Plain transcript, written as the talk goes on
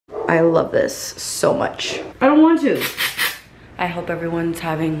I love this so much. I don't want to. I hope everyone's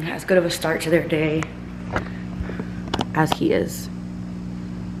having as good of a start to their day as he is.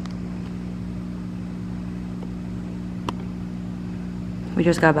 We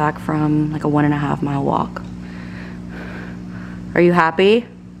just got back from like a 1.5 mile walk. Are you happy?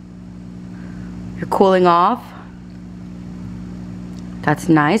 You're cooling off? That's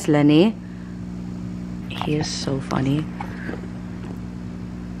nice, Lenny. He is so funny.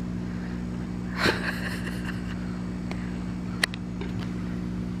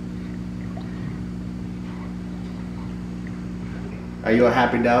 Are you a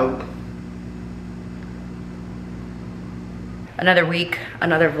happy dog? Another week,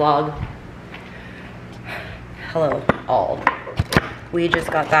 another vlog. Hello, all. We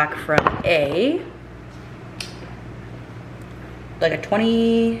just got back from a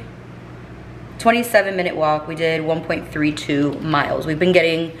 27-minute walk. We did 1.32 miles. We've been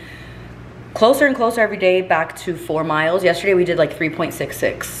getting closer and closer every day back to 4 miles. Yesterday we did like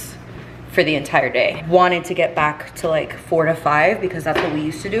 3.66 for the entire day. Wanted to get back to like 4 to 5 because that's what we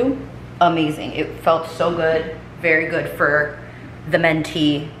used to do. Amazing. It felt so good. Very good for the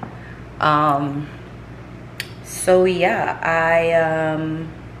mentee. So yeah, I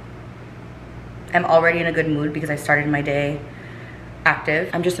am already in a good mood because I started my day active.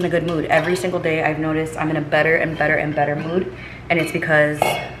 I'm just in a good mood. Every single day I've noticed I'm in a better and better and better mood, and it's because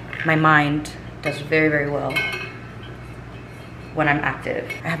my mind does very, very well when I'm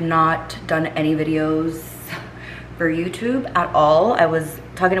active. I have not done any videos for YouTube at all. I was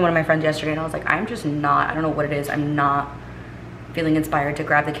talking to one of my friends yesterday and I was like, I'm just not, I don't know what it is, I'm not feeling inspired to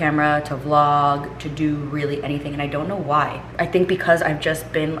grab the camera, to vlog, to do really anything, and I don't know why. I think because I've just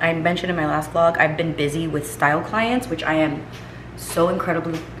been, I mentioned in my last vlog, I've been busy with style clients, which I am so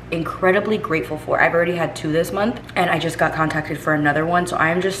incredibly grateful for. I've already had 2 this month and I just got contacted for another one, so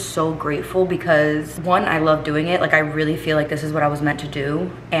I'm just so grateful because one, I love doing it. Like I really feel like this is what I was meant to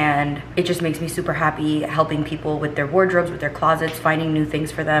do, and it just makes me super happy helping people with their wardrobes, with their closets, finding new things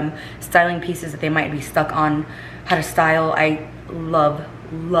for them, styling pieces that they might be stuck on how to style. I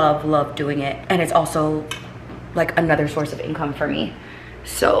love doing it, and it's also like another source of income for me.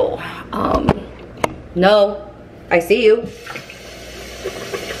 So no, I see you.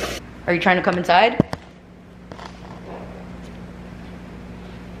 Are you trying to come inside?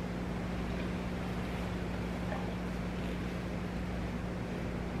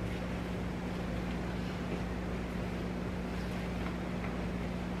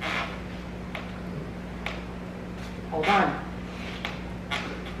 Hold on.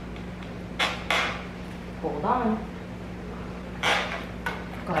 Hold on.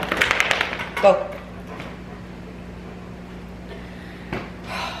 Go ahead. Go.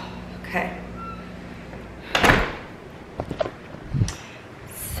 Okay.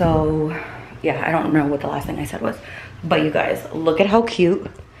 So, yeah, I don't know what the last thing I said was, but you guys, look at how cute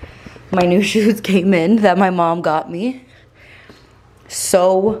my new shoes came in that my mom got me.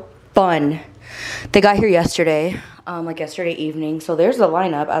 So fun. They got here yesterday, like yesterday evening. So there's the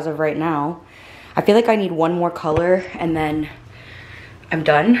lineup as of right now. I feel like I need one more color and then I'm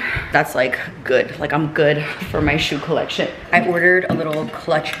done. That's like good. Like I'm good for my shoe collection. I ordered a little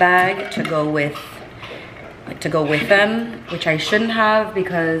clutch bag to go with them, which I shouldn't have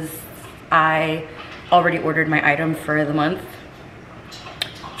because I already ordered my item for the month.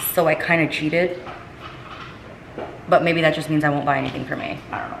 So I kind of cheated. But maybe that just means I won't buy anything for May.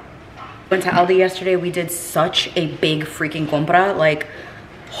 I don't know. Went to Aldi yesterday. We did such a big freaking compra. Like,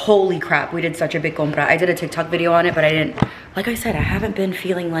 holy crap, we did such a big compra. I did a TikTok video on it, but I didn't, like I said, I haven't been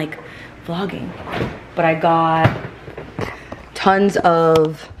feeling like vlogging. But I got tons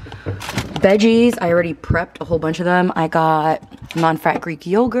of veggies. I already prepped a whole bunch of them. I got non-fat Greek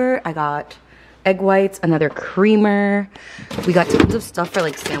yogurt. I got egg whites, another creamer. We got tons of stuff for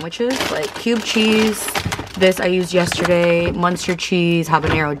like sandwiches, like cube cheese. This I used yesterday, Munster cheese,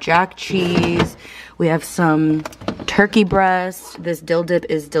 habanero jack cheese. We have some turkey breast. This dill dip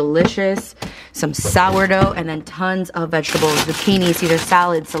is delicious. Some sourdough, and then tons of vegetables, zucchini, Caesar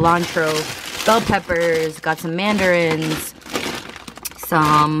salad, cilantro, bell peppers. Got some mandarins,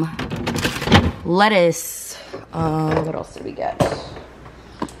 some lettuce. What else did we get?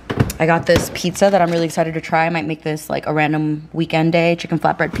 I got this pizza that I'm really excited to try. I might make this like a random weekend day, chicken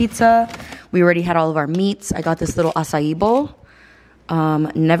flatbread pizza. We already had all of our meats. I got this little acai bowl.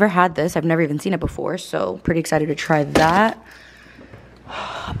 Never had this. I've never even seen it before, so pretty excited to try that.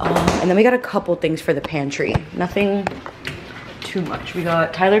 And then we got a couple things for the pantry. Nothing too much. We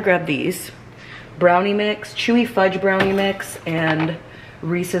got, Tyler grabbed these. Brownie mix, chewy fudge brownie mix, and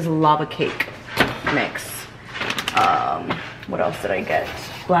Reese's lava cake mix. What else did I get?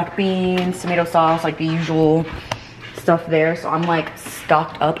 black beans, tomato sauce, like the usual stuff there. So I'm like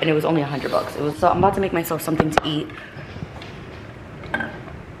stocked up, and it was only $100. It was, so I'm about to make myself something to eat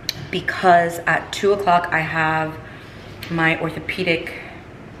because at 2 o'clock I have my orthopedic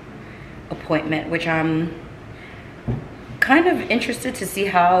appointment, which I'm kind of interested to see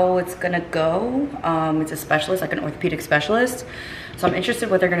how it's gonna go. It's a specialist, like an orthopedic specialist. So I'm interested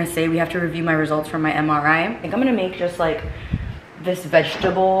what they're gonna say. We have to review my results from my MRI. I think I'm gonna make just like this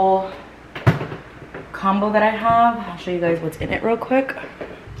vegetable combo that I have. I'll show you guys what's in it real quick.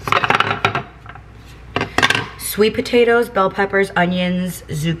 Sweet potatoes, bell peppers, onions,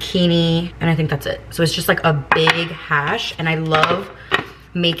 zucchini, and I think that's it. So it's just like a big hash, and I love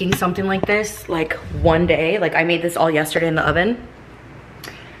making something like this like one day. Like I made this all yesterday in the oven,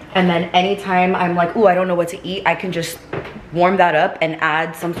 and then anytime I'm like, ooh, I don't know what to eat, I can just warm that up and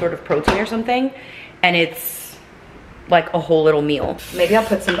add some sort of protein or something, and it's like a whole little meal. Maybe I'll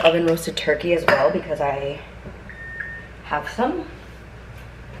put some oven roasted turkey as well because I have some.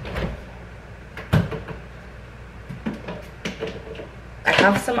 I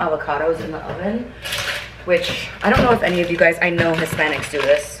have some avocados in the oven, which I don't know if any of you guys, I know Hispanics do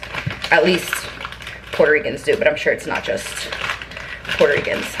this, at least Puerto Ricans do, but I'm sure it's not just Puerto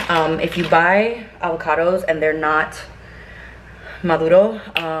Ricans. If you buy avocados and they're not maduro,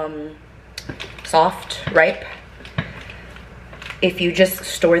 soft, ripe, if you just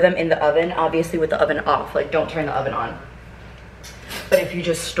store them in the oven, obviously with the oven off, like don't turn the oven on, but if you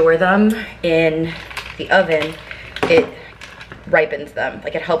just store them in the oven, it ripens them,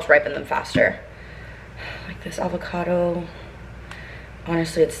 like it helps ripen them faster. Like this avocado,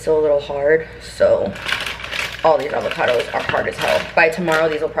 honestly it's still a little hard, so all these avocados are hard as hell. By tomorrow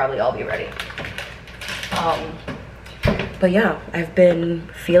these will probably all be ready. But yeah, I've been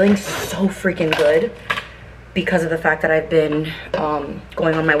feeling so freaking good because of the fact that I've been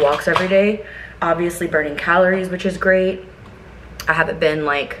going on my walks every day, obviously burning calories, which is great. I haven't been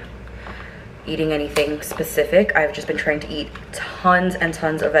like eating anything specific. I've just been trying to eat tons and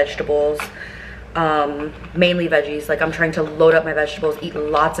tons of vegetables, mainly veggies. Like I'm trying to load up my vegetables, eat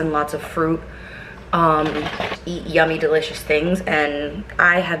lots and lots of fruit, eat yummy delicious things, and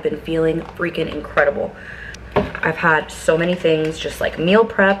I have been feeling freaking incredible. I've had so many things just like meal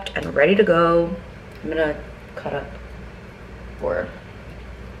prepped and ready to go. I'm gonna cut up or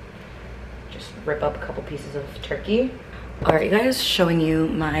just rip up a couple pieces of turkey. All right, you guys, showing you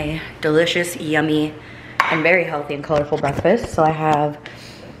my delicious, yummy, and very healthy and colorful breakfast. So I have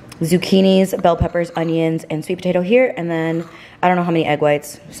zucchinis, bell peppers, onions, and sweet potato here. And then I don't know how many egg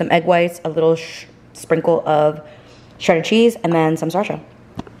whites. Some egg whites, a little sprinkle of shredded cheese, and then some sriracha.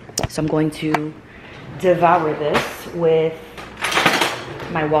 So I'm going to devour this with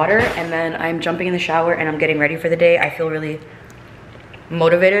my water, and then I'm jumping in the shower and I'm getting ready for the day. I feel really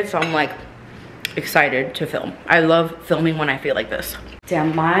motivated, so I'm like excited to film. I love filming when I feel like this.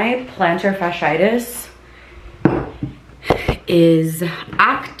 Damn, my plantar fasciitis is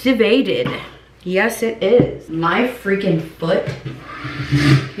activated. Yes, it is. My freaking foot.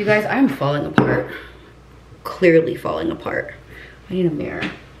 You guys, I'm falling apart. Clearly falling apart. I need a mirror.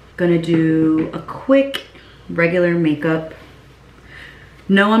 Gonna do a quick regular makeup.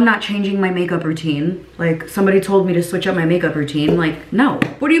 No, I'm not changing my makeup routine. Like, somebody told me to switch up my makeup routine. Like, no.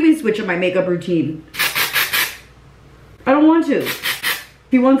 What do you mean switch up my makeup routine? I don't want to. If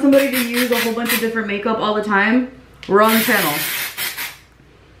you want somebody to use a whole bunch of different makeup all the time, wrong channel.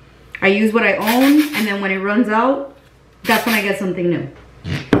 I use what I own, and then when it runs out, that's when I get something new.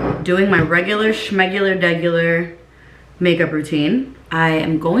 Doing my regular schmegular makeup routine. I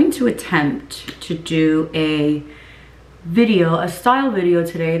am going to attempt to do a style video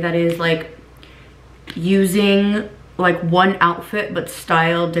today that is like using like one outfit but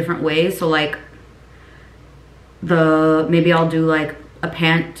styled different ways. So like maybe I'll do like a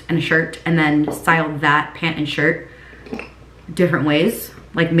pant and a shirt and then style that pant and shirt different ways,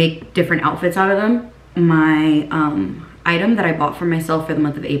 like make different outfits out of them. My item that I bought for myself for the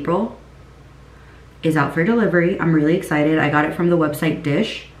month of April is out for delivery. I'm really excited. I got it from the website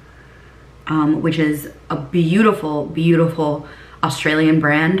Dish, which is a beautiful, beautiful Australian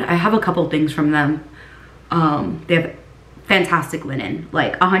brand. I have a couple things from them. They have fantastic linen,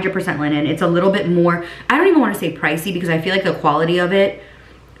 like 100% linen. It's a little bit more, I don't even want to say pricey because I feel like the quality of it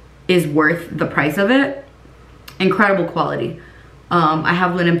is worth the price of it. Incredible quality. I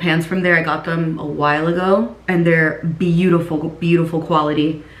have linen pants from there. I got them a while ago and they're beautiful, beautiful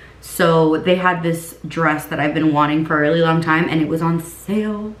quality. So they had this dress that I've been wanting for a really long time and it was on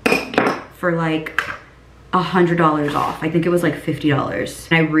sale for like $100 off. I think it was like $50.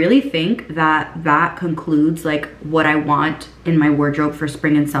 And I really think that that concludes like what I want in my wardrobe for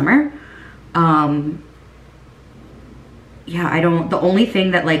spring and summer. Yeah, the only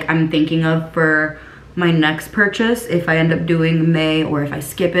thing that like I'm thinking of for my next purchase, if I end up doing May or if I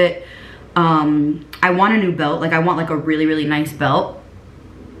skip it, I want a new belt. Like I want like a really, really nice belt.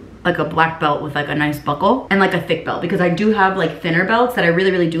 Like a black belt with like a nice buckle and like a thick belt, because I do have like thinner belts that I really,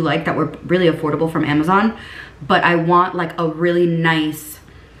 really do like that were really affordable from Amazon. But I want like a really nice,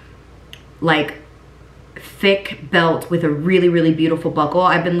 like thick belt with a really, really beautiful buckle.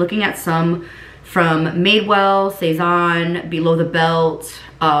 I've been looking at some from Madewell, Cezanne, Below the Belt.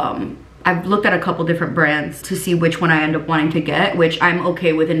 I've looked at a couple different brands to see which one I end up wanting to get, which I'm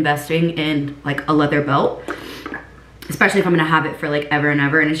okay with investing in like a leather belt. Especially if I'm gonna have it for like ever and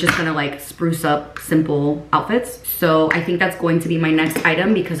ever, and it's just gonna like spruce up simple outfits. So I think that's going to be my next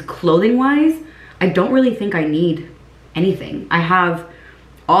item, because clothing wise, I don't really think I need anything. I have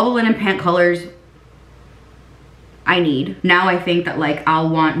all the linen pant colors I need. Now I think that like I'll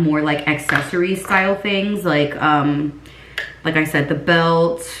want more like accessory style things, like I said, the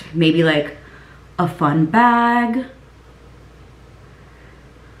belt, maybe like a fun bag,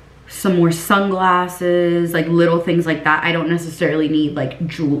 some more sunglasses, like little things like that. I don't necessarily need like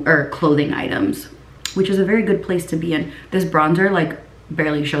jewel or clothing items, which is a very good place to be in. This bronzer like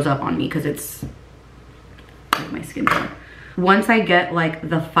barely shows up on me because it's like my skin tone. Once I get like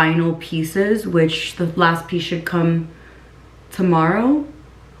the final pieces, which the last piece should come tomorrow,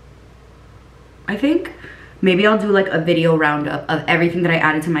 I think, maybe I'll do like a video roundup of everything that I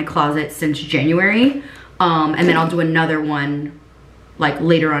added to my closet since January, and then I'll do another one like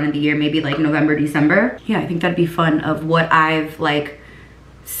later on in the year, maybe like November, December. Yeah, I think that'd be fun, of what I've like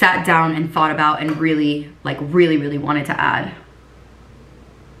sat down and thought about and really wanted to add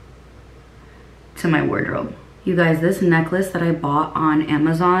to my wardrobe. You guys, this necklace that I bought on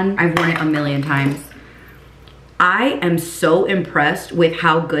Amazon, I've worn it a million times. I am so impressed with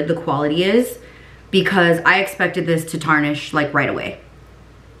how good the quality is, because I expected this to tarnish like right away,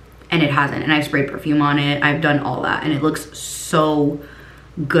 and it hasn't. And I've sprayed perfume on it, I've done all that, and it looks so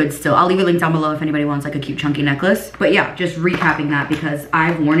good still. I'll leave a link down below if anybody wants like a cute chunky necklace. But yeah, just recapping that, because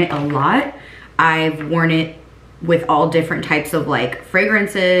I've worn it a lot. I've worn it with all different types of like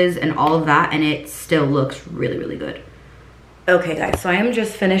fragrances and all of that, and it still looks really, really good. Okay guys, so I am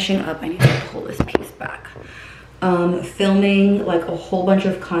just finishing up. I need to pull this piece back. Filming like a whole bunch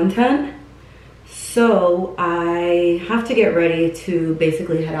of content. So I have to get ready to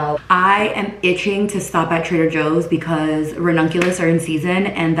basically head out. I am itching to stop at Trader Joe's because ranunculus are in season,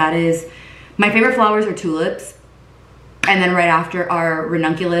 and that is, my favorite flowers are tulips, and then right after are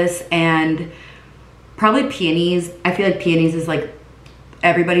ranunculus and probably peonies. I feel like peonies is like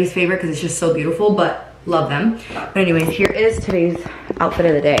everybody's favorite because it's just so beautiful, but love them. But anyways, here is today's outfit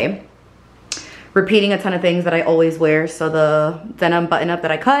of the day. Repeating a ton of things that I always wear. So the denim button up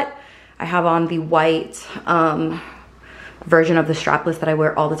that I cut, I have on the white version of the strapless that I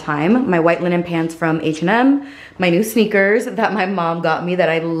wear all the time. My white linen pants from H&M. My new sneakers that my mom got me that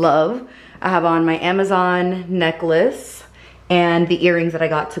I love. I have on my Amazon necklace and the earrings that I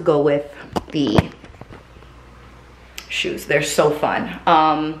got to go with the shoes. They're so fun.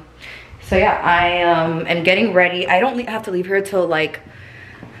 So yeah, I am getting ready. I don't have to leave here till like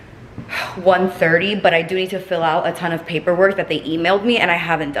 1:30, but I do need to fill out a ton of paperwork that they emailed me, and I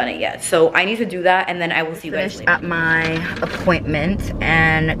haven't done it yet. So I need to do that, and then I will see you guys later. At my appointment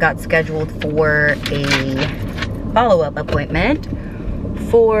and got scheduled for a follow-up appointment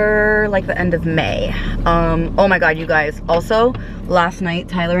for like the end of May. Oh my god, you guys. Also, last night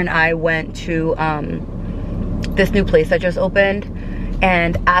Tyler and I went to this new place that just opened,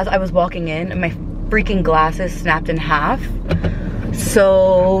 and as I was walking in, my freaking glasses snapped in half.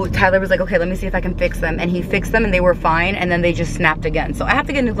 So Tyler was like, okay, let me see if I can fix them, and he fixed them and they were fine, and then they just snapped again. So I have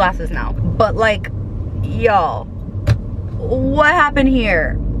to get new glasses now. But like, y'all, what happened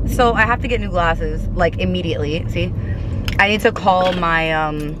here? So I have to get new glasses like immediately. See, I need to call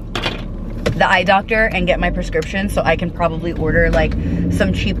my the eye doctor and get my prescription, so I can probably order like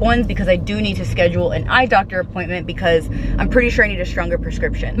some cheap ones, because I do need to schedule an eye doctor appointment, because I'm pretty sure I need a stronger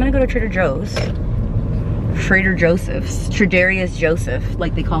prescription. I'm gonna go to Trader Joe's. Trader Joseph's, Tradarius Joseph,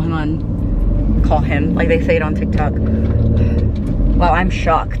 like they call him, like they say it on TikTok. Wow, I'm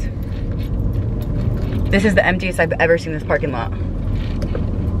shocked. This is the emptiest I've ever seen this parking lot.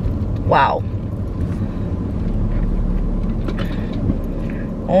 Wow.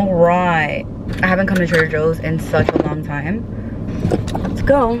 All right, I haven't come to Trader Joe's in such a long time. Let's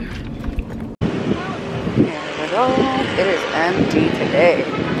go. There we go. It is empty today.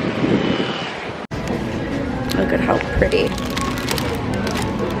 Look at how pretty.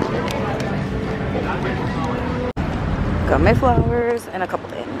 Got my flowers and a couple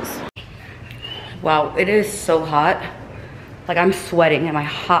things. Wow, it is so hot. Like I'm sweating and my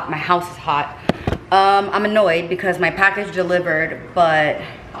house is hot. I'm annoyed because my package delivered, but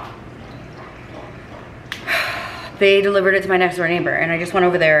they delivered it to my next door neighbor, and I just went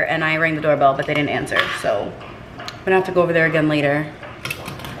over there and I rang the doorbell, but they didn't answer. So I'm gonna have to go over there again later.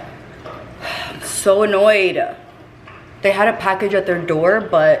 I'm so annoyed. They had a package at their door,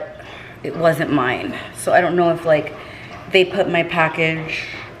 but it wasn't mine. So I don't know if like they put my package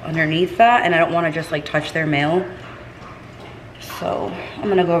underneath that, and I don't want to just like touch their mail. So I'm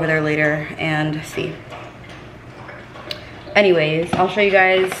gonna go over there later and see. Anyways, I'll show you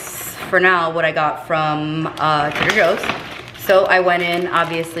guys for now what I got from Trader Joe's. So I went in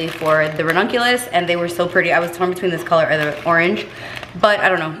obviously for the ranunculus, and they were so pretty. I was torn between this color or the orange, but I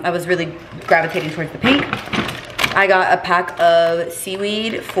don't know, I was really gravitating towards the pink. I got a pack of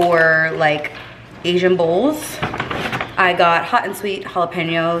seaweed for like Asian bowls. I got hot and sweet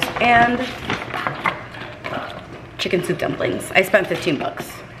jalapenos and chicken soup dumplings. I spent 15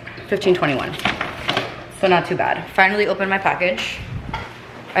 bucks, 15.21. So not too bad. Finally opened my package.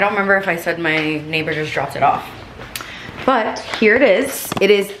 I don't remember if I said my neighbor just dropped it off. But here it is.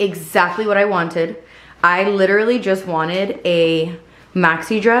 It is exactly what I wanted. I literally just wanted a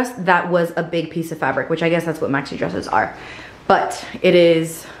maxi dress that was a big piece of fabric, which I guess that's what maxi dresses are. But it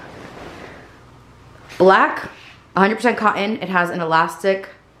is black, 100% cotton. It has an elastic,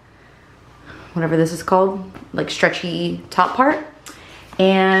 whatever this is called, like stretchy top part.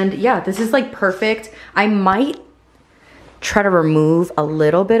 And yeah, this is like perfect. I might try to remove a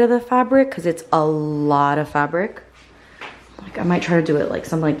little bit of the fabric because it's a lot of fabric. Like I might try to do it like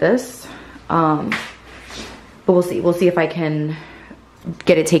something like this. But we'll see. We'll see if I can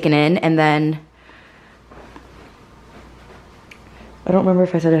get it taken in. And then I don't remember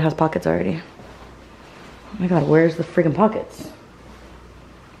if I said it has pockets already. Oh my God, where's the freaking pockets?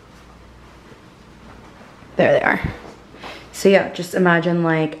 There they are. So yeah, just imagine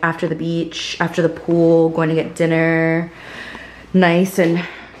like after the beach, after the pool, going to get dinner, nice and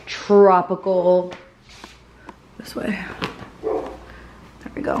tropical. This way.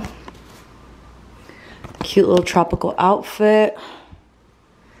 There we go. Cute little tropical outfit.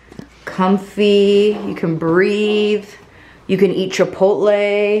 Comfy, you can breathe. You can eat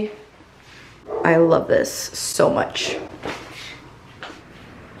Chipotle. I love this so much.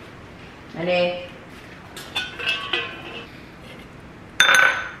 Ready?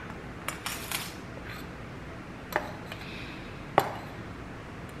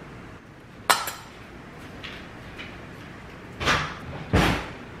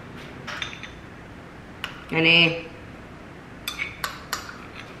 Honey,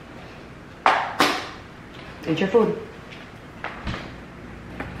 eat your food.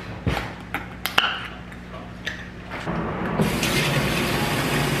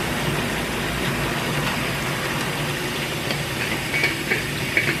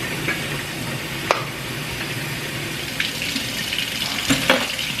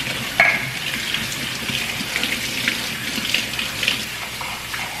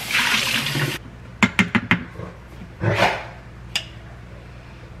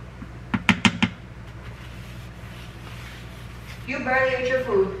 You barely ate your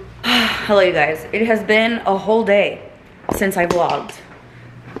food. Hello you guys, it has been a whole day since I vlogged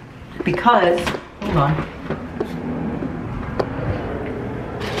because, hold on.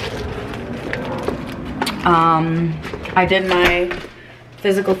 I did my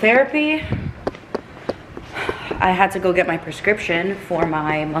physical therapy. I had to go get my prescription for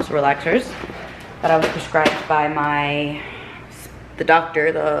my muscle relaxers that I was prescribed by the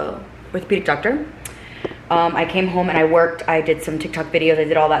doctor, the orthopedic doctor. I came home and I worked. I did some TikTok videos. I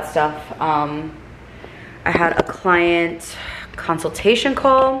did all that stuff. I had a client consultation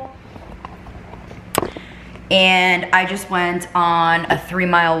call. And I just went on a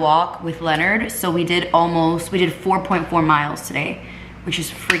 3-mile walk with Leonard. So we did 4.4 miles today, which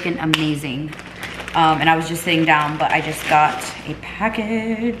is freaking amazing. And I was just sitting down, but I just got a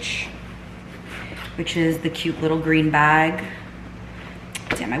package, which is the cute little green bag.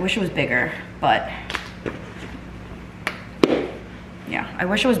 Damn, I wish it was bigger, but yeah, I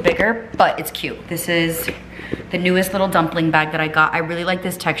wish it was bigger, but it's cute. This is the newest little dumpling bag that I got. I really like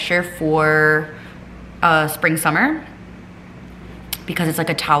this texture for spring, summer, because it's like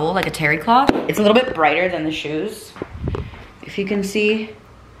a towel, like a terry cloth. It's a little bit brighter than the shoes. If you can see,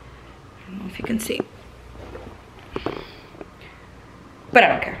 I don't know if you can see, but I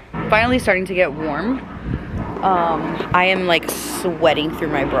don't care. Finally starting to get warm. I am like sweating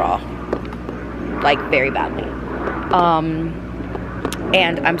through my bra, like very badly.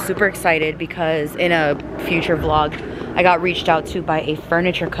 And I'm super excited because in a future vlog, I got reached out to by a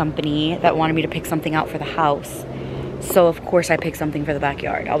furniture company that wanted me to pick something out for the house. So of course I picked something for the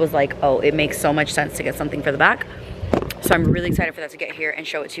backyard. I was like, oh, it makes so much sense to get something for the back. So I'm really excited for that to get here and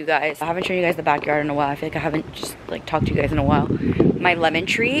show it to you guys. I haven't shown you guys the backyard in a while. I feel like I haven't just like talked to you guys in a while. My lemon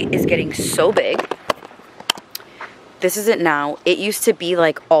tree is getting so big. This is it now. It used to be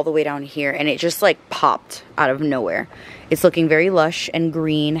like all the way down here and it just like popped out of nowhere. It's looking very lush and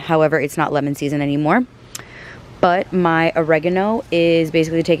green. However, it's not lemon season anymore. But my oregano is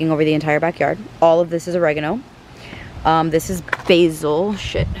basically taking over the entire backyard. All of this is oregano. This is basil.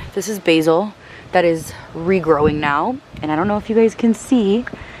 Shit. This is basil that is regrowing now. And I don't know if you guys can see,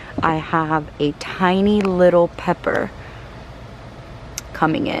 I have a tiny little pepper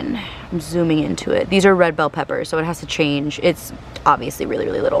coming in. I'm zooming into it. These are red bell peppers, so it has to change. It's obviously really,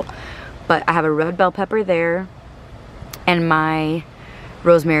 really little. But I have a red bell pepper there. And my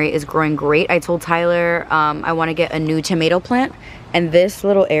rosemary is growing great. I told Tyler I want to get a new tomato plant. And this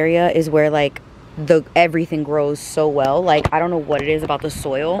little area is where like everything grows so well. Like I don't know what it is about the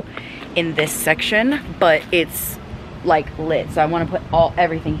soil in this section, but it's like lit. So I want to put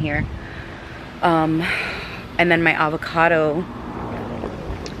everything here. And then my avocado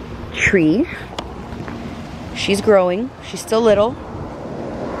tree, she's growing. She's still little,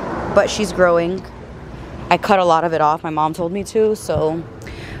 but she's growing. I cut a lot of it off. My mom told me to, so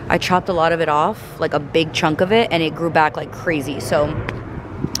I chopped a lot of it off, like a big chunk of it, and it grew back like crazy. So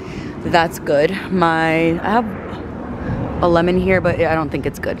that's good. I have a lemon here, but I don't think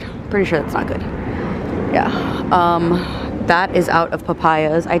it's good. Pretty sure that's not good. Yeah. That is out of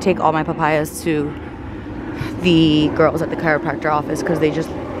papayas. I take all my papayas to the girls at the chiropractor office because they just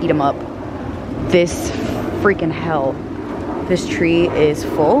eat them up. This freaking hell. This tree is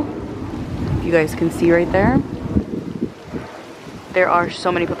full. You guys can see right there. There are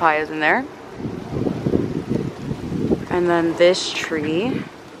so many papayas in there. And then this tree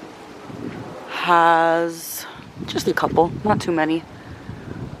has just a couple, not too many.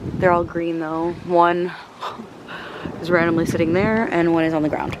 They're all green though. One is randomly sitting there and one is on the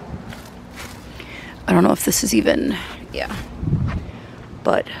ground. I don't know if this is even, yeah.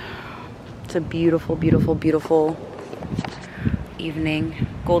 But it's a beautiful, beautiful, beautiful evening.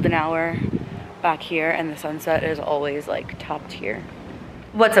 Golden hour back here, and the sunset is always like top tier.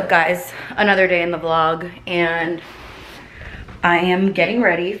 What's up guys? Another day in the vlog, and I am getting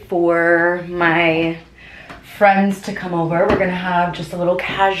ready for my friends to come over. We're gonna have just a little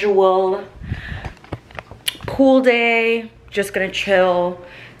casual pool day, just gonna chill.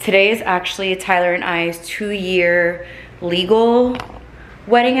 Today is actually Tyler and I's 2-year legal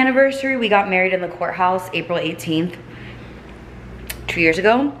wedding anniversary. We got married in the courthouse April 18th, 2 years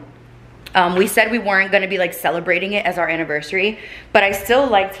ago. We said we weren't gonna be like celebrating it as our anniversary, but I still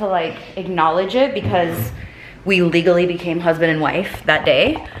like to like acknowledge it because we legally became husband and wife that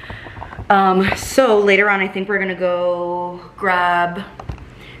day. So later on, I think we're gonna go grab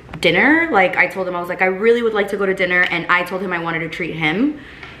dinner. Like I told him, I was like, I really would like to go to dinner, and I told him I wanted to treat him.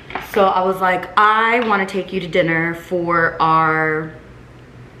 So I was like, I wanna take you to dinner for our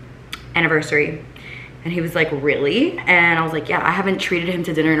anniversary. And he was like, really? And I was like, yeah, I haven't treated him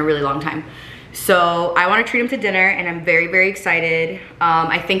to dinner in a really long time. So I want to treat him to dinner, and I'm very, very excited.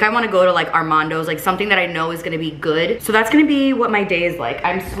 I think I want to go to like Armando's, like something that I know is going to be good. So that's going to be what my day is like.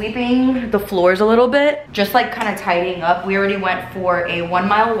 I'm sweeping the floors a little bit, just like kind of tidying up. We already went for a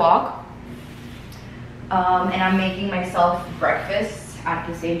 1-mile walk. And I'm making myself breakfast at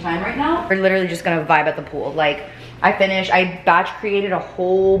the same time right now. We're literally just going to vibe at the pool. Like I batch created a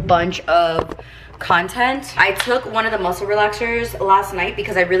whole bunch of content. I took one of the muscle relaxers last night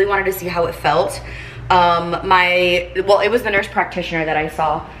because I really wanted to see how it felt. Well, it was the nurse practitioner that I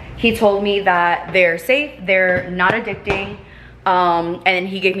saw. He told me that they're safe, they're not addicting, and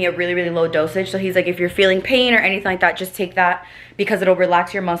he gave me a really, really low dosage. So he's like, if you're feeling pain or anything like that, just take that because it'll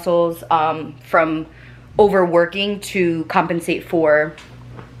relax your muscles from overworking to compensate for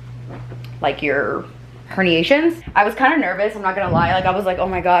like your herniations. I was kind of nervous, I'm not gonna lie. Like I was like, oh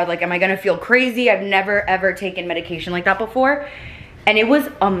my god, like am I gonna feel crazy? I've never ever taken medication like that before, and it was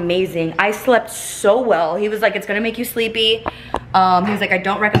amazing. I slept so well. He was like, it's gonna make you sleepy. He was like, I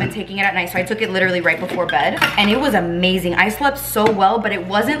don't recommend taking it at night. So I took it literally right before bed, and it was amazing. I slept so well, but it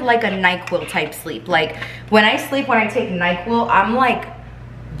wasn't like a NyQuil type sleep. Like when I sleep, when I take NyQuil, I'm like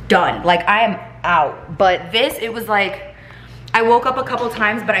done, like I am out. But this, it was like I woke up a couple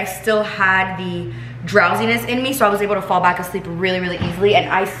times, but I still had the drowsiness in me, so I was able to fall back asleep really, really easily. And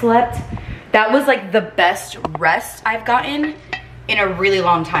I slept, that was like the best rest I've gotten in a really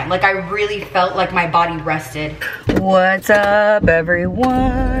long time. Like I really felt like my body rested. What's up,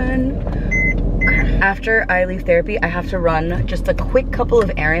 everyone? After I leave therapy, I have to run just a quick couple of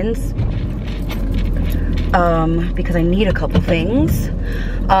errands because I need a couple things.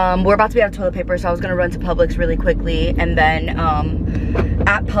 We're about to be out of toilet paper, so I was gonna run to Publix really quickly, and then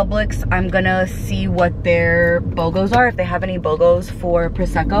at Publix, I'm gonna see what their BOGOs are, if they have any BOGOs for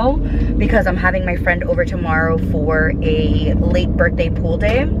Prosecco, because I'm having my friend over tomorrow for a late birthday pool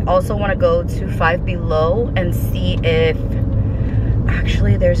day. Also wanna go to Five Below and see if,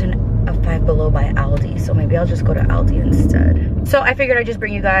 actually there's a Five Below by Aldi, so maybe I'll just go to Aldi instead. So I figured I'd just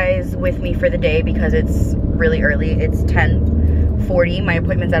bring you guys with me for the day because it's really early. It's 10:40, my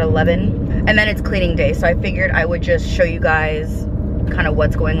appointment's at 11, and then it's cleaning day, so I figured I would just show you guys kind of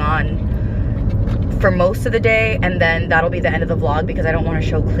what's going on for most of the day, and then that'll be the end of the vlog because I don't want to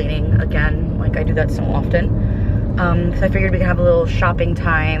show cleaning again, like I do that so often. So I figured we could have a little shopping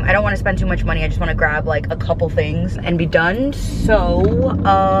time. I don't want to spend too much money, I just want to grab like a couple things and be done. So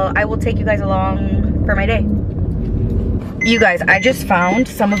I will take you guys along for my day. You guys, I just found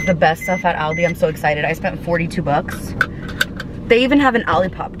some of the best stuff at Aldi. I'm so excited. I spent 42 bucks. They even have an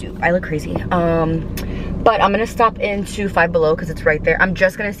Olipop dupe. I look crazy. But I'm gonna stop into Five Below because it's right there. I'm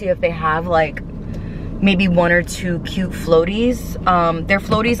just gonna see if they have like maybe one or two cute floaties. Their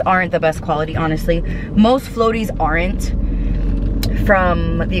floaties aren't the best quality, honestly. Most floaties aren't.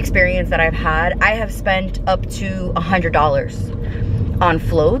 From the experience that I've had, I have spent up to $100 on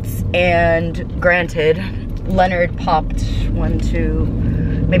floats, and granted, Leonard popped 1, 2,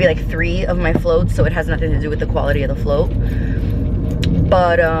 maybe like 3 of my floats, so it has nothing to do with the quality of the float.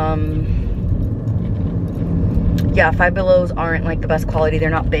 But yeah, Five Belows aren't like the best quality.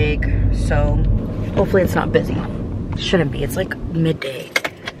 They're not big, so hopefully it's not busy. Shouldn't be, it's like midday.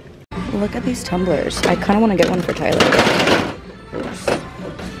 Look at these tumblers. I kind of want to get one for Tyler. Oops.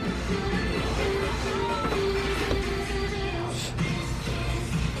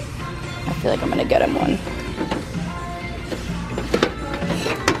 I feel like I'm gonna get him one.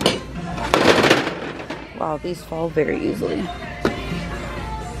 Wow, these fall very easily.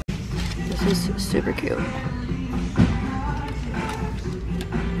 This is super cute.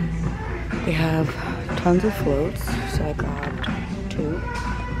 They have tons of floats, so I grabbed 2.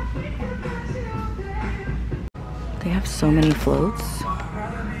 They have so many floats. So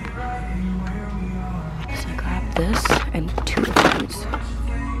I grabbed this and 2 of these.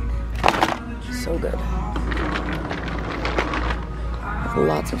 So good.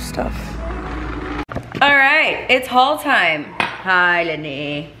 Lots of stuff. All right, it's haul time. Hi,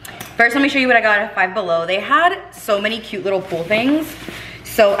 Lenny. First, let me show you what I got at Five Below. They had so many cute little pool things.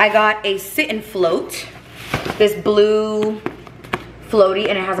 So I got a sit and float, this blue floaty,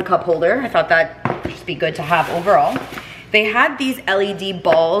 and it has a cup holder. I thought that would just be good to have overall. They had these LED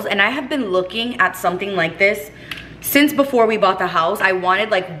balls, and I have been looking at something like this since before we bought the house. I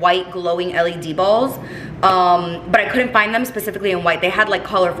wanted like white glowing LED balls, but I couldn't find them specifically in white. They had like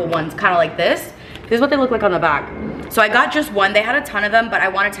colorful ones, kind of like this. This is what they look like on the back. So I got just one. They had a ton of them, but I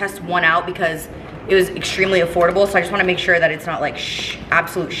want to test one out because it was extremely affordable, so I just want to make sure that it's not like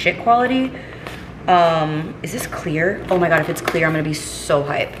absolute shit quality. Is this clear? Oh my god, if it's clear, I'm gonna be so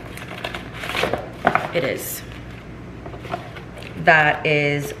hype. It is. That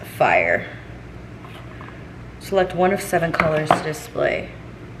is fire. Select 1 of 7 colors to display.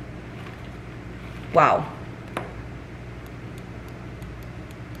 Wow.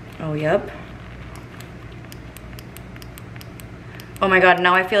 Oh, yep. Oh my god,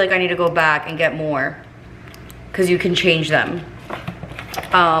 now I feel like I need to go back and get more because you can change them.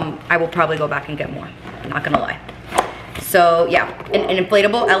 I will probably go back and get more, I'm not gonna lie. So yeah, an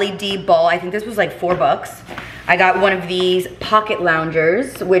inflatable LED ball. I think this was like 4 bucks. I got one of these pocket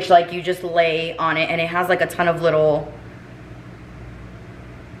loungers, which like you just lay on it, and it has like a ton of little,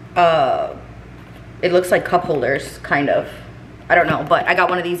 it looks like cup holders, kind of. I don't know, but I got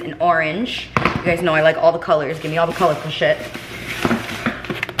one of these in orange. You guys know I like all the colors. Give me all the colorful shit.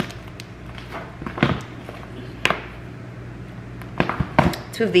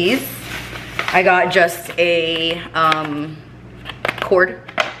 Two of these. I got just a cord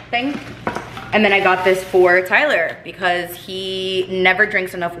thing. And then I got this for Tyler because he never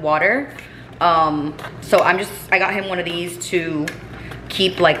drinks enough water. So I got him one of these to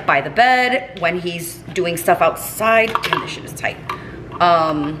keep like by the bed when he's doing stuff outside. And this shit is tight.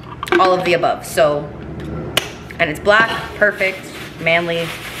 All of the above. So, and it's black, perfect, manly,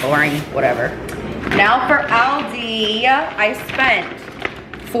 boring, whatever. Now for Aldi, I spent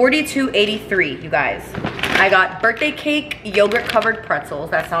 $42.83, you guys. I got birthday cake yogurt covered pretzels.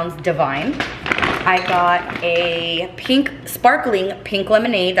 That sounds divine. I got a sparkling pink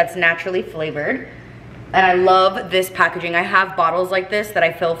lemonade that's naturally flavored. And I love this packaging. I have bottles like this that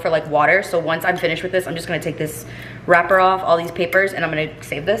I fill for like water. So once I'm finished with this, I'm just gonna take this wrapper off, all these papers, and I'm gonna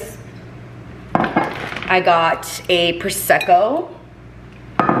save this. I got a Prosecco.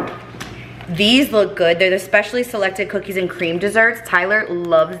 These look good. They're the specially selected cookies and cream desserts. Tyler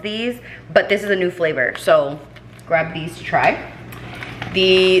loves these, but this is a new flavor. So grab these to try.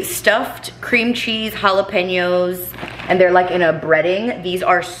 The stuffed cream cheese jalapenos, and they're like in a breading. These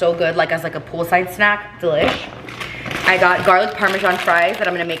are so good, like as like a poolside snack, delish. I got garlic parmesan fries that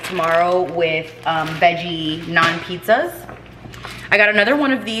I'm gonna make tomorrow with veggie naan pizzas. I got another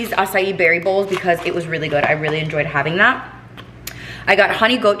one of these acai berry bowls because it was really good. I really enjoyed having that. I got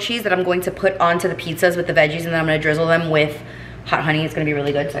honey goat cheese that I'm going to put onto the pizzas with the veggies, and then I'm gonna drizzle them with hot honey. It's gonna be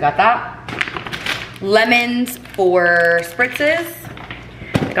really good, so I got that. Lemons for spritzes.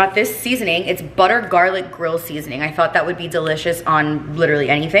 I got this seasoning. It's butter garlic grill seasoning. I thought that would be delicious on literally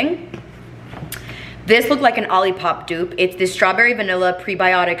anything. This looked like an Olipop dupe. It's the strawberry vanilla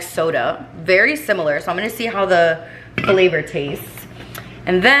prebiotic soda. Very similar, so I'm gonna see how the flavor tastes.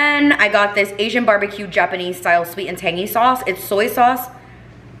 And then I got this Asian barbecue Japanese style sweet and tangy sauce. It's soy sauce,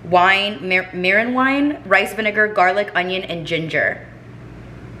 wine, mirin wine, rice vinegar, garlic, onion, and ginger.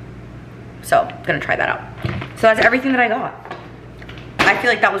 So I'm gonna try that out. So that's everything that I got. I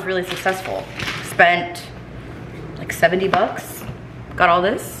feel like that was really successful. Spent like 70 bucks, got all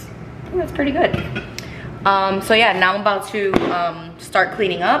this. I think that's pretty good. So yeah, now I'm about to start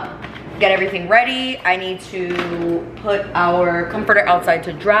cleaning up, get everything ready. I need to put our comforter outside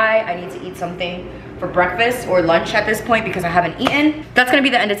to dry. I need to eat something for breakfast or lunch at this point because I haven't eaten. That's gonna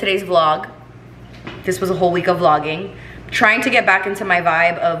be the end of today's vlog. This was a whole week of vlogging. Trying to get back into my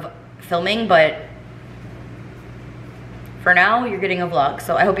vibe of filming, but for now, you're getting a vlog.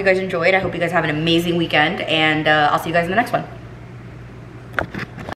 So I hope you guys enjoyed. I hope you guys have an amazing weekend, and I'll see you guys in the next one.